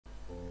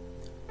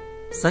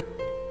Sách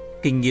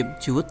Kinh Nghiệm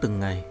Chúa Từng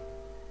Ngày.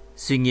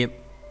 Suy nghiệm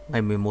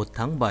ngày 11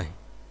 tháng 7.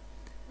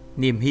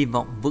 Niềm hy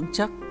vọng vững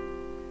chắc.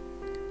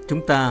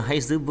 Chúng ta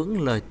hãy giữ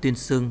vững lời tuyên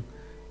xưng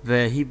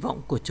về hy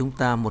vọng của chúng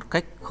ta một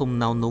cách không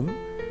nao núng,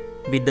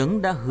 vì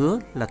Đấng đã hứa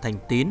là thành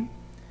tín.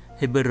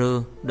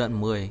 Hebrew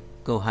đoạn 10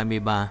 câu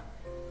 23.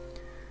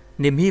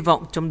 Niềm hy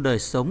vọng trong đời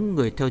sống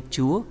người theo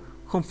Chúa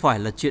không phải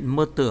là chuyện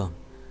mơ tưởng.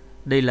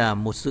 Đây là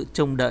một sự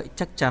trông đợi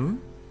chắc chắn.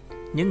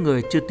 Những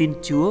người chưa tin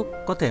Chúa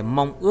có thể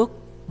mong ước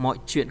mọi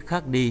chuyện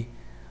khác đi,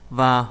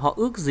 và họ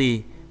ước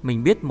gì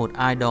mình biết một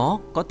ai đó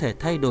có thể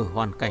thay đổi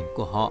hoàn cảnh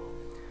của họ.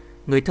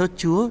 Người theo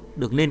Chúa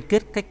được liên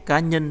kết cách cá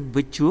nhân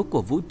với Chúa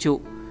của vũ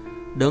trụ.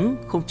 Đấng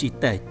không chỉ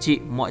tể trị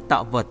mọi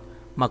tạo vật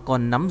mà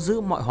còn nắm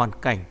giữ mọi hoàn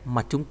cảnh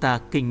mà chúng ta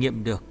kinh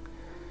nghiệm được.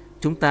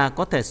 Chúng ta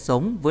có thể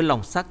sống với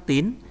lòng xác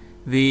tín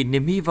vì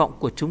niềm hy vọng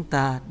của chúng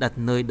ta đặt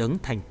nơi Đấng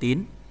thành tín.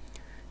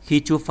 Khi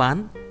Chúa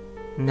phán,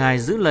 Ngài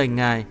giữ lời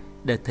Ngài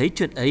để thấy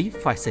chuyện ấy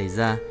phải xảy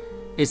ra.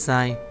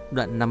 Ê-sai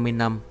đoạn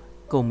 55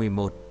 câu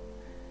 11.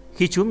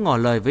 Khi Chúa ngỏ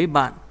lời với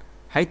bạn,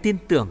 hãy tin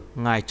tưởng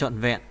Ngài trọn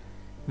vẹn,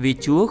 vì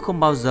Chúa không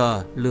bao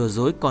giờ lừa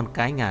dối con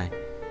cái Ngài.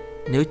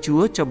 Nếu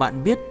Chúa cho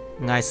bạn biết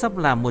Ngài sắp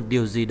làm một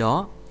điều gì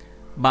đó,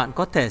 bạn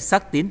có thể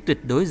xác tín tuyệt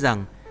đối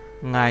rằng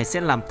Ngài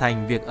sẽ làm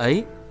thành việc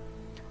ấy.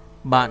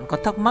 Bạn có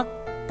thắc mắc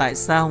tại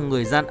sao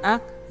người gian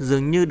ác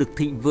dường như được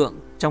thịnh vượng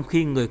trong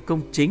khi người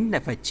công chính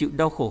lại phải chịu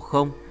đau khổ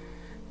không?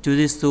 Chúa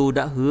Giêsu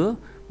đã hứa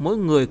mỗi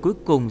người cuối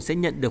cùng sẽ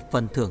nhận được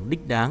phần thưởng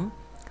đích đáng.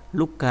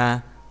 Luca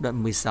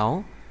đoạn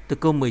 16 từ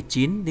câu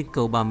 19 đến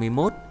câu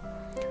 31.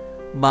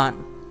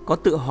 Bạn có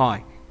tự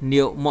hỏi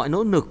liệu mọi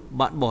nỗ lực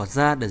bạn bỏ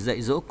ra để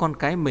dạy dỗ con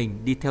cái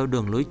mình đi theo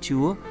đường lối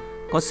Chúa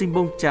có sinh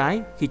bông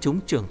trái khi chúng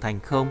trưởng thành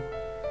không?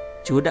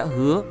 Chúa đã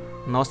hứa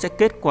nó sẽ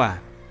kết quả.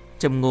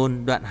 Châm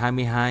ngôn đoạn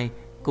 22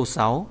 câu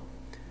 6.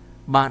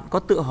 Bạn có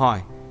tự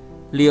hỏi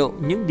liệu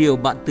những điều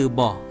bạn từ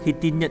bỏ khi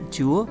tin nhận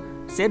Chúa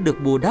sẽ được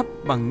bù đắp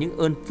bằng những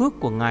ơn phước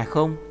của Ngài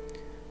không?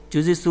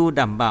 Chúa Giêsu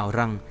đảm bảo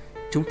rằng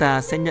chúng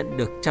ta sẽ nhận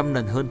được 100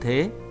 lần hơn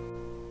thế.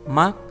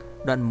 Mark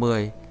đoạn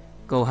 10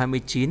 câu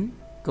 29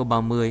 câu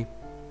 30.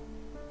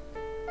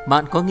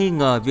 Bạn có nghi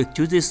ngờ việc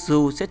Chúa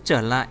Giêsu sẽ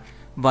trở lại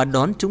và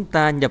đón chúng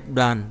ta nhập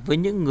đoàn với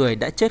những người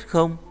đã chết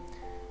không?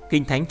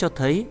 Kinh Thánh cho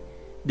thấy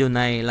điều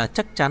này là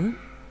chắc chắn.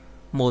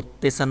 1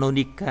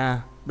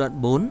 Thessalonica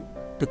đoạn 4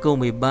 từ câu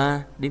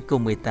 13 đến câu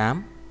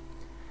 18.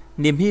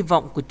 Niềm hy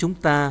vọng của chúng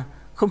ta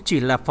không chỉ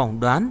là phỏng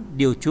đoán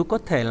điều Chúa có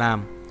thể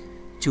làm.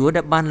 Chúa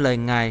đã ban lời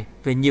Ngài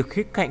về nhiều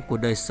khía cạnh của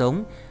đời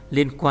sống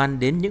liên quan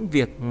đến những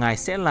việc Ngài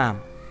sẽ làm.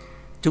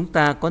 Chúng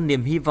ta có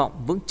niềm hy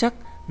vọng vững chắc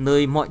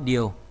nơi mọi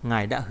điều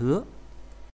Ngài đã hứa.